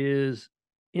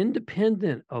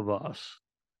independent of us.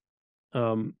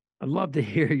 I'd love to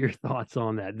hear your thoughts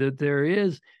on that. That there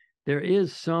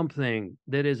is something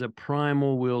that is a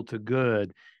primal will to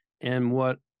good, and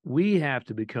what we have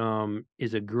to become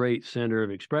is a great center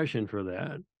of expression for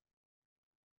that.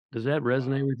 Does that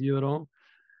resonate with you at all?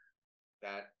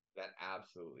 That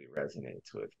absolutely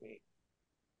resonates with me.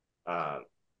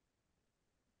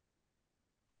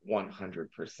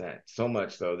 100%. So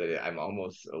much so that I'm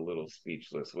almost a little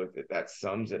speechless with it. That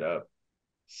sums it up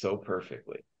so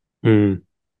perfectly.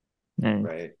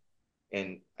 Right?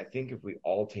 And I think if we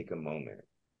all take a moment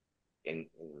and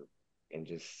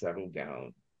just settle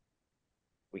down,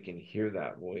 we can hear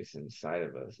that voice inside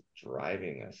of us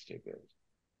driving us to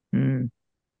good.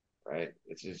 Right?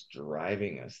 It's just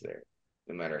driving us there.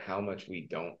 No matter how much we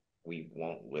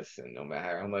won't listen. No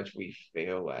matter how much we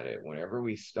fail at it, whenever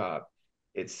we stop,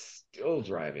 it's still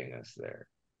driving us there.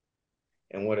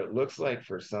 And what it looks like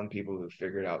for some people who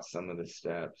figured out some of the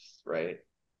steps, right,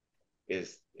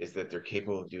 is that they're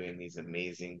capable of doing these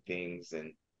amazing things,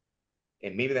 and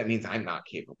maybe that means I'm not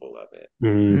capable of it.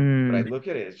 But I look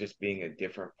at it as just being a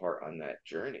different part on that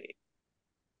journey.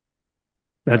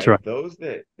 That's right. Those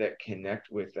that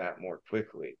connect with that more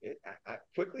quickly.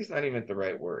 Quickly is not even the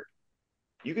right word.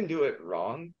 You can do it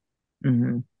wrong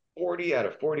 40 out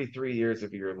of 43 years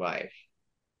of your life,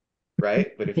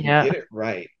 right? But if you get it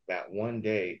right that one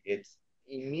day, it's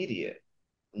immediate.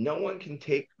 No one can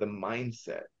take the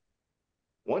mindset.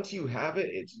 Once you have it,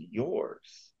 it's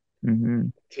yours.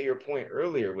 To your point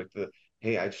earlier with the,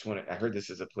 hey, I heard this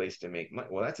is a place to make money.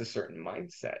 Well, that's a certain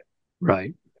mindset. Right.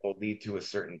 It will lead to a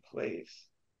certain place.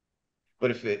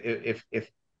 But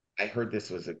if I heard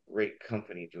this was a great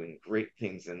company doing great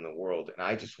things in the world, and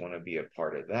I just want to be a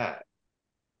part of that,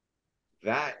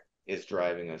 that is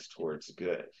driving us towards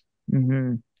good.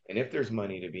 And if there's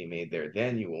money to be made there,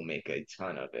 then you will make a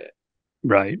ton of it.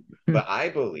 Right. But I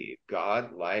believe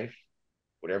God, life,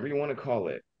 whatever you want to call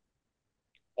it,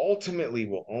 ultimately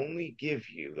will only give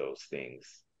you those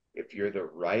things if you're the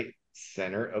right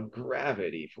center of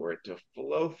gravity for it to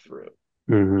flow through.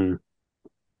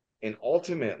 And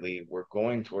ultimately, we're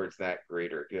going towards that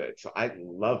greater good. So I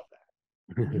love that.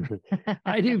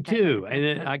 I do too.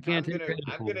 And I can't take credit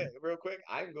I'm for gonna it. real quick.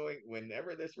 I'm going,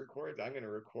 whenever this records, I'm gonna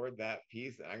record that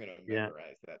piece and I'm gonna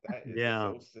memorize that. That is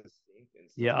so succinct and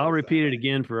so I'll repeat it precise.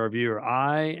 again for our viewer.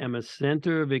 I am a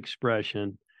center of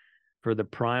expression for the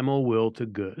primal will to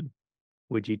good,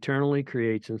 which eternally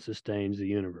creates and sustains the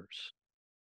universe.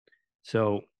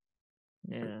 So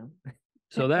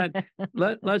so that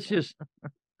let's just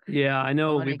I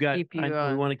know we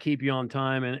want to keep you on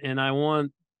time, and I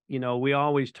want, we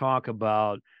always talk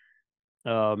about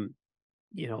so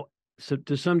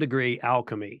to some degree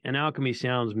alchemy, and alchemy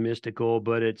sounds mystical,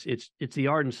 but it's the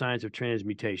art and science of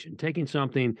transmutation, taking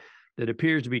something that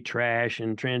appears to be trash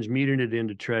and transmuting it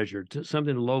into treasure, to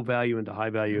something low value into high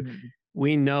value.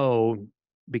 We know,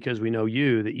 because we know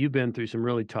you, that you've been through some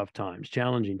really tough times,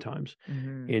 challenging times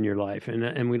in your life,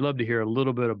 and we'd love to hear a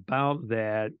little bit about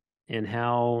that, and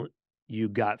how you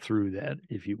got through that,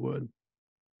 if you would.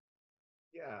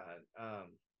 Yeah.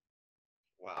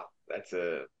 Wow, that's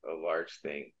a large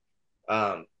thing.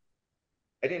 Um,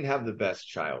 I didn't have the best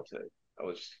childhood. I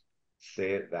would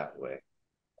say it that way.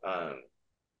 Um,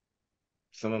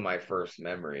 some of my first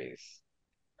memories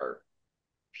are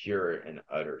pure and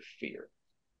utter fear.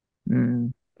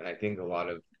 Mm. And I think a lot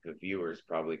of the viewers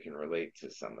probably can relate to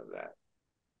some of that,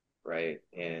 right?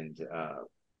 And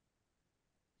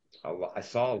I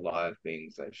saw a lot of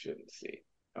things I shouldn't see.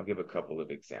 I'll give a couple of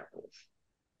examples.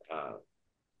 Uh,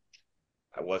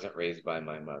 I wasn't raised by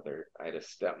my mother. I had a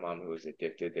stepmom who was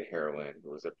addicted to heroin,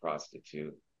 who was a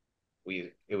prostitute.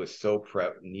 It was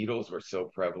needles were so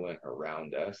prevalent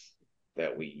around us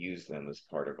that we used them as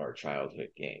part of our childhood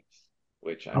games,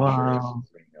 which I'm sure is Wow.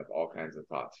 bringing up all kinds of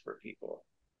thoughts for people.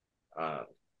 Um,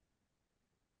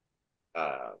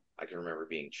 I can remember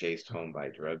being chased home by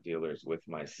drug dealers with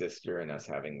my sister and us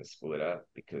having to split up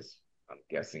because I'm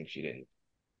guessing she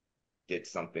did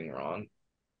something wrong.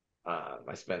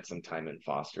 I spent some time in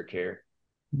foster care.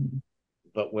 Mm.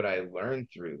 But what I learned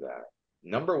through that,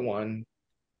 number one,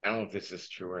 I don't know if this is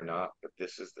true or not, but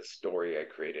this is the story I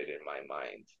created in my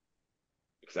mind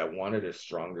because I wanted a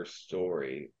stronger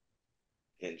story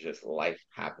than just life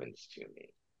happens to me.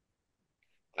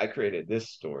 I created this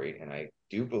story and I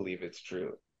do believe it's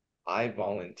true. I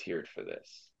volunteered for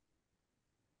this.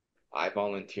 I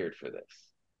volunteered for this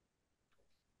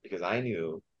because I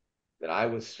knew that I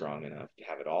was strong enough to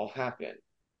have it all happen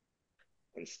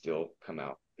and still come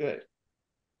out good.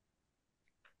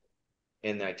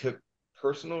 And I took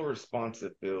personal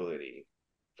responsibility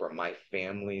for my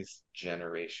family's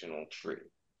generational tree,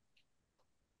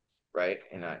 right?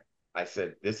 And I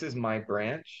said, this is my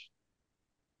branch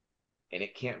and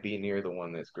it can't be near the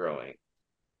one that's growing.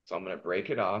 So I'm going to break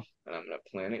it off and I'm going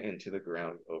to plant it into the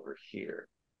ground over here.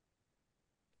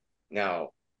 Now,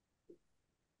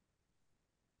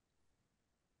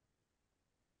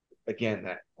 again,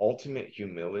 that ultimate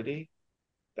humility,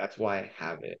 that's why I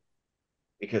have it.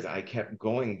 Because I kept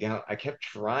going down, I kept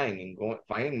trying and going,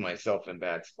 finding myself in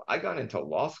bad spots. I got into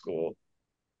law school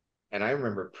and I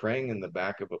remember praying in the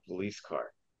back of a police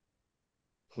car,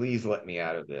 please let me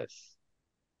out of this.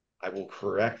 I will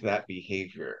correct that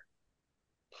behavior.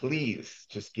 Please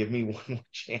just give me one more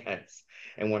chance.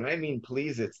 And when I mean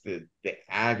please, it's the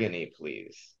agony,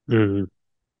 please. Mm-hmm.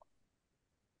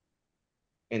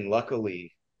 And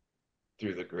luckily,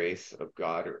 through the grace of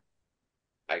God,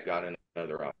 I got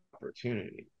another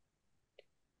opportunity.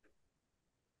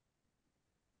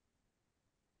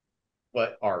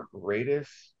 But our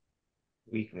greatest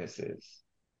weaknesses,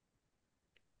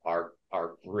 our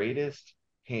greatest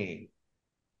pain,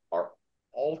 our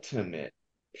ultimate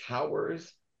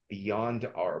powers beyond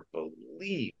our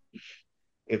belief,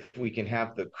 if we can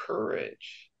have the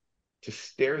courage to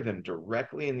stare them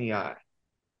directly in the eye.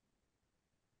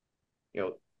 You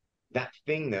know, that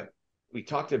thing that we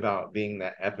talked about being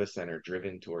that epicenter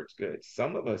driven towards good.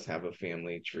 Some of us have a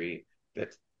family tree that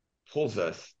pulls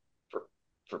us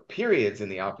for periods in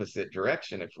the opposite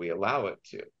direction if we allow it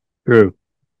to. True.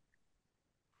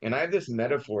 And I have this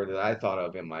metaphor that I thought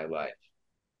of in my life.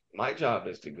 My job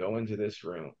is to go into this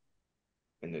room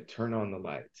and to turn on the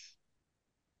lights.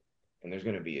 And there's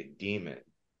going to be a demon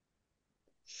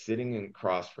sitting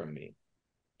across from me.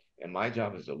 And my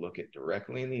job is to look it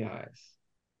directly in the eyes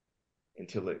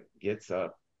until it gets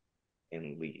up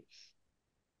and leaves.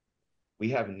 We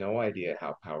have no idea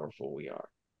how powerful we are.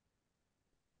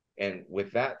 And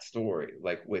with that story,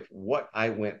 like with what I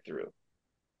went through,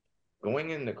 going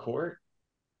into court,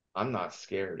 I'm not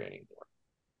scared anymore.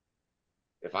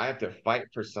 If I have to fight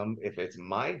if it's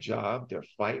my job to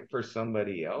fight for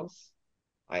somebody else,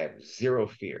 I have zero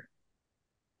fear.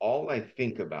 All I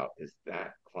think about is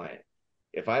that client.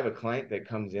 If I have a client that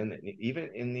comes in, that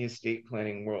even in the estate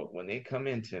planning world, when they come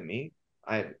into me,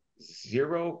 I have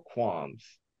zero qualms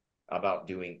about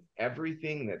doing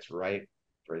everything that's right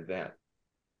for them.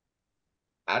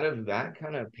 Out of that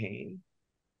kind of pain,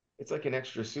 it's like an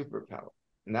extra superpower.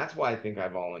 And that's why I think I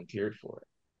volunteered for it.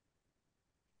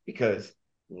 Because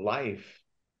life,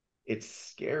 it's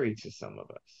scary to some of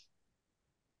us,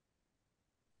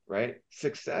 right?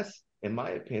 Success, in my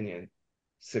opinion,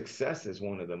 success is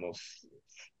one of the most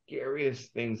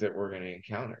scariest things that we're going to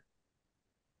encounter.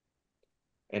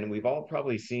 And we've all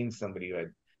probably seen somebody who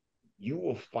you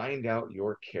will find out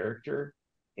your character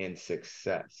in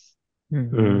success.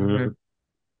 Mm-hmm.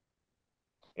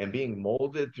 And being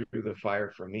molded through the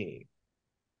fire for me,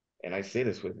 and I say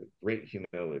this with great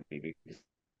humility because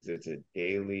it's a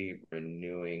daily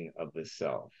renewing of the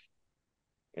self.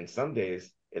 And some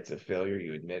days it's a failure.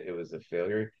 You admit it was a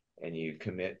failure. and you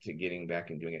commit to getting back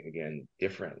and doing it again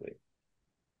differently.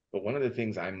 But one of the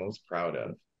things I'm most proud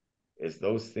of is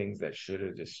those things that should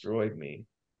have destroyed me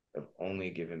have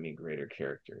only given me greater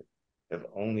character, have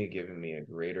only given me a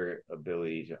greater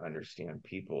ability to understand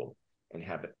people and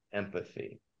have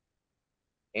empathy,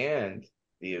 and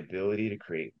the ability to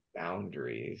create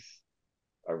boundaries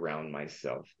around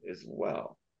myself as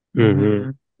well. Mm-hmm.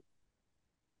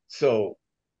 So,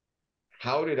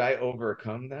 how did I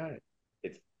overcome that?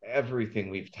 It's everything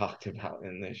we've talked about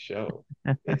in this show.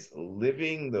 It's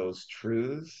living those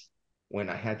truths when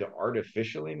I had to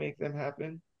artificially make them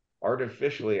happen.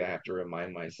 Artificially, I have to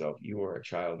remind myself, you are a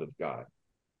child of God.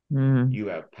 Mm. You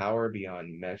have power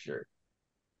beyond measure.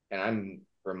 And I'm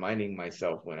reminding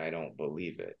myself when I don't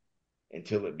believe it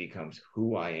until it becomes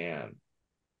who I am.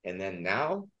 And then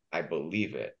now I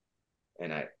believe it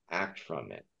and I act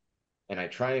from it. And I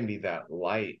try and be that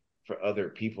light for other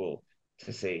people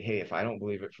to say, hey, if I don't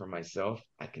believe it for myself,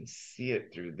 I can see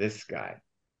it through this guy.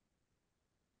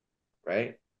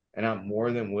 Right. And I'm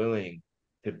more than willing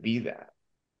to be that.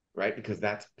 Right. Because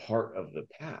that's part of the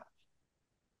path.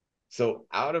 So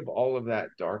out of all of that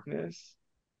darkness,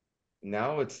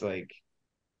 now it's like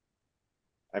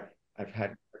I've I've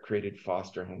had created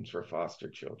foster homes for foster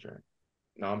children,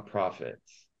 nonprofits,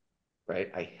 right?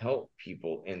 I help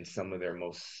people in some of their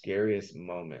most scariest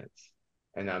moments.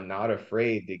 And I'm not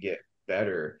afraid to get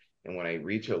better. And when I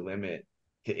reach a limit,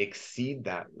 to exceed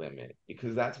that limit,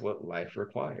 because that's what life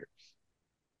requires,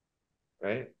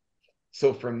 right?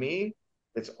 So for me,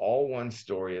 it's all one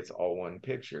story, it's all one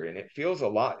picture. And it feels a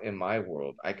lot in my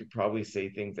world. I could probably say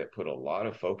things that put a lot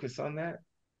of focus on that,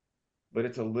 but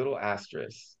it's a little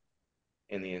asterisk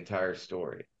in the entire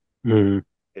story. Mm-hmm.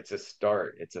 It's a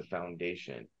start, it's a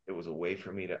foundation. It was a way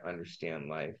for me to understand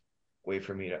life, way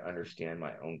for me to understand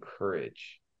my own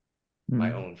courage,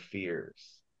 my own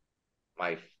fears,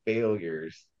 my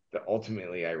failures that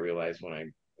ultimately I realized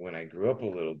when I grew up a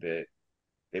little bit,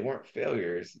 they weren't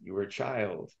failures. You were a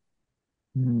child,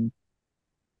 Mm.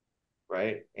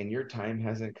 right? And your time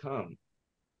hasn't come.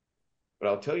 But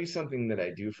I'll tell you something that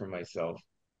I do for myself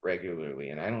regularly,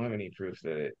 and I don't have any proof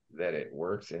that it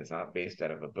works, and it's not based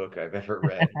out of a book I've ever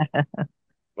read.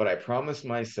 But I promised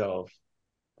myself,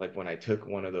 like when I took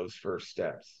one of those first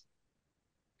steps,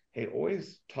 hey,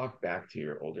 always talk back to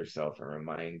your older self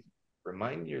and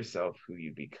remind yourself who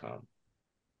you become.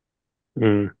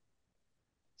 Mm-hmm.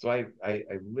 So I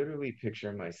literally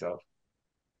picture myself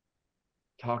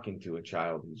talking to a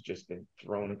child who's just been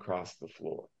thrown across the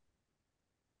floor,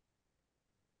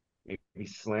 maybe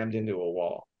slammed into a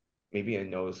wall, maybe a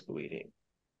nose bleeding,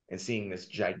 and seeing this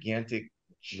gigantic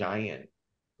giant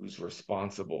who's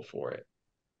responsible for it,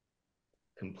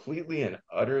 completely and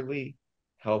utterly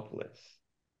helpless.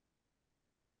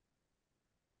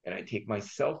 And I take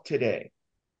myself today,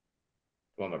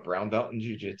 so I'm a brown belt in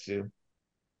jiu-jitsu.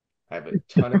 I have a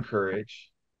ton of courage.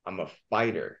 I'm a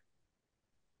fighter.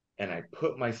 And I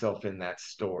put myself in that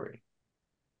story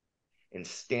and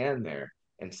stand there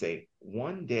and say,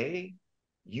 one day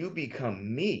you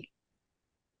become me.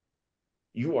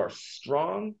 You are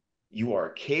strong. You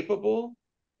are capable.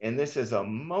 And this is a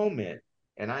moment.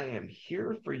 And I am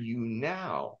here for you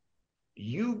now.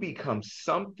 You become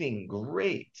something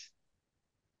great.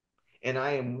 And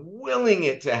I am willing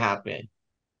it to happen.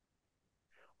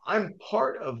 I'm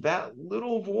part of that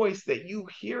little voice that you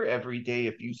hear every day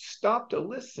if you stop to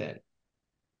listen.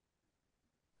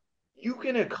 You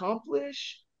can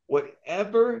accomplish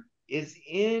whatever is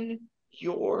in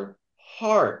your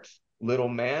heart, little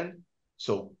man.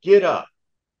 So get up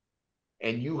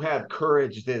and you have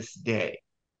courage this day.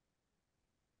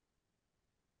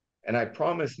 And I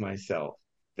promised myself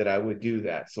that I would do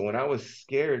that. So when I was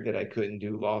scared that I couldn't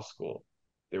do law school,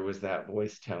 there was that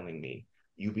voice telling me,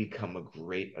 you become a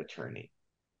great attorney.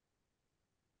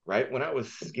 Right? When I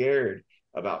was scared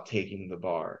about taking the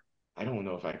bar, I don't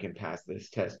know if I can pass this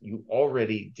test. You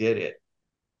already did it.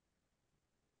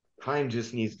 Time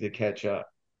just needs to catch up.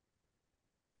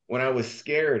 When I was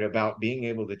scared about being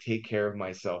able to take care of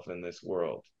myself in this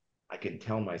world, I can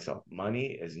tell myself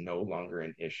money is no longer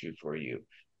an issue for you.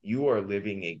 You are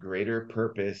living a greater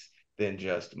purpose than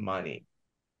just money.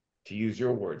 To use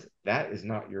your words, that is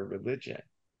not your religion.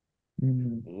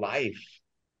 Mm. Life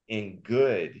in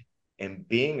good and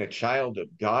being a child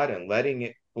of God and letting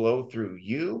it flow through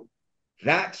you,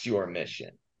 that's your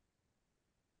mission.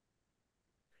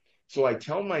 So I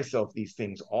tell myself these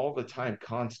things all the time,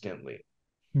 constantly.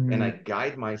 And I Mm.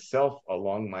 guide myself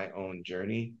along my own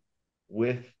journey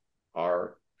with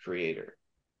our creator.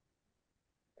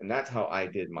 And that's how I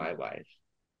did my life.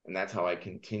 And that's how I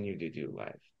continue to do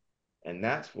life. And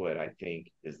that's what I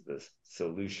think is the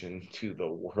solution to the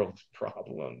world's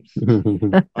problems.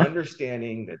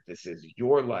 Understanding that this is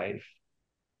your life,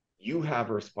 you have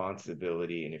a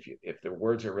responsibility, and if the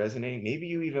words are resonating, maybe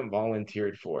you even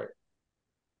volunteered for it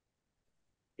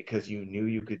because you knew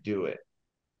you could do it.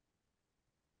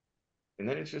 And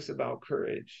then it's just about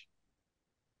courage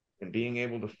and being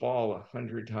able to fall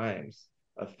 100 times,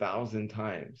 1,000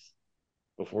 times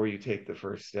before you take the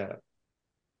first step.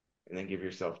 And then give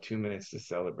yourself 2 minutes to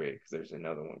celebrate because there's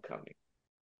another one coming.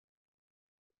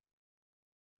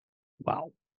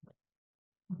 Wow.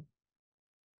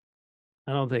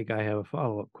 I don't think I have a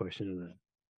follow-up question to that.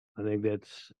 I think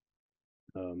that's,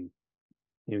 you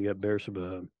got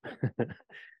Beersheba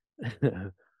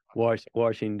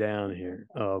washing down here.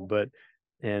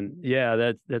 And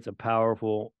yeah, that's a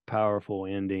powerful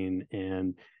ending.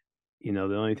 And the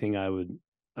only thing I would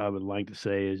like to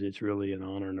say is it's really an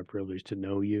honor and a privilege to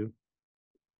know you.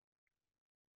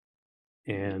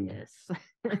 And yes.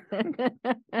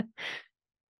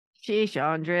 Sheesh,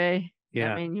 Andre.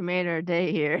 yeah, I mean, you made our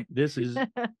day here. this is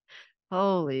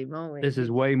holy moly. This is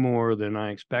way more than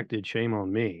I expected. Shame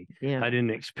on me. Yeah. I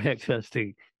didn't expect us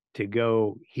to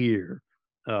go here.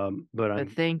 But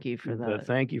thank you for that. But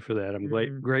thank you for that.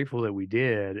 I'm grateful that we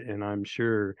did, and I'm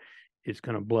sure it's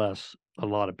going to bless a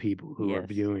lot of people who are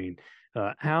viewing.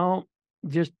 How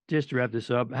just to wrap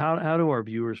this up, how do our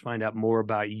viewers find out more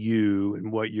about you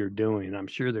and what you're doing? I'm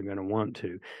sure they're going to want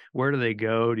to. Where do they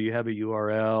go? Do you have a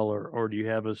URL or do you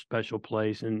have a special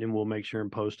place? And we'll make sure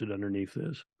and post it underneath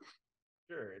this.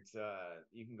 Sure. It's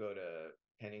you can go to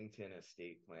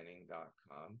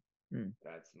penningtonestateplanning.com.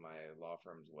 That's my law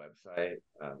firm's website.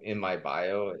 In my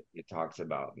bio, it talks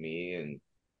about me and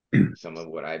some of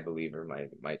what I believe are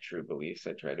my true beliefs.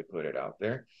 I try to put it out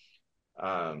there.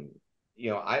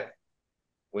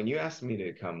 When you asked me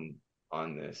to come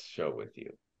on this show with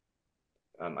you,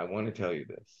 I want to tell you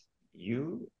this.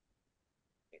 You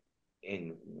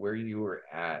and where you were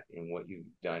at and what you've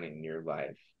done in your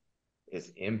life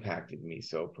has impacted me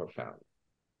so profoundly.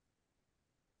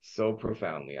 So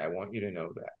profoundly. I want you to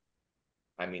know that.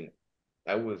 I mean,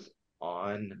 I was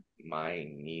on my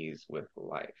knees with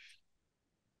life.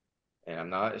 And I'm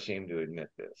not ashamed to admit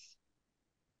this.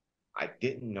 I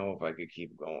didn't know if I could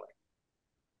keep going.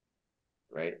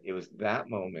 Right? It was that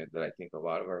moment that I think a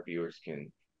lot of our viewers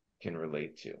can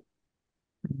relate to.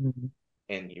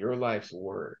 And your life's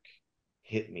work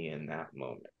hit me in that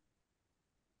moment.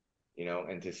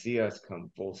 And to see us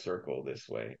come full circle this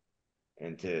way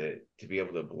and to be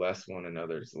able to bless one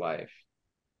another's life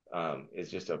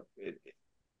is just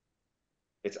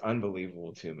it's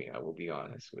unbelievable to me. I will be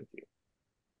honest with you.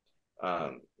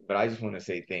 But I just want to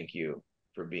say thank you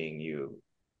for being you.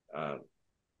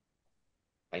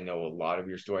 I know a lot of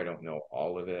your story. I don't know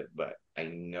all of it, but I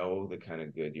know the kind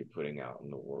of good you're putting out in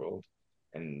the world.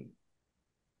 And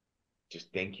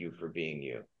just thank you for being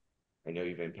you. I know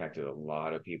you've impacted a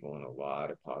lot of people in a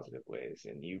lot of positive ways.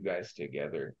 And you guys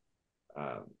together,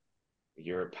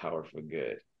 you're a power for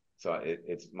good. So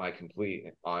it's my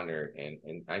complete honor.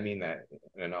 And I mean that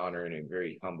an honor in a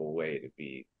very humble way to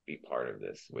be part of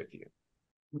this with you.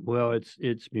 Well,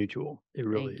 it's mutual. It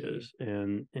really is.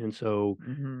 And so,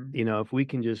 if we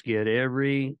can just get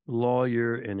every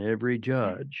lawyer and every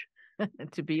judge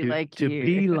to be like you.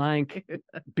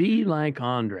 be like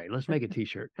Andre. Let's make a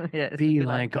t-shirt. Yes, be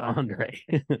like Andre.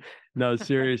 No,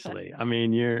 seriously. I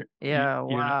mean, you're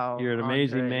an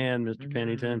amazing man, Mr.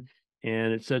 Pennington.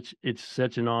 And it's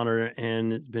such an honor,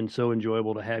 and it's been so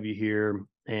enjoyable to have you here.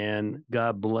 And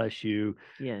God bless you.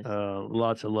 Yes.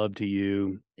 Lots of love to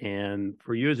you. And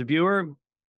for you as a viewer,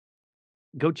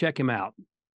 go check him out.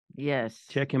 Yes.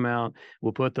 Check him out.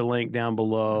 We'll put the link down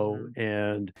below,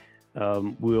 and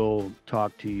we'll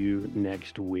talk to you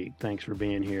next week. Thanks for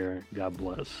being here. God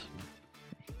bless.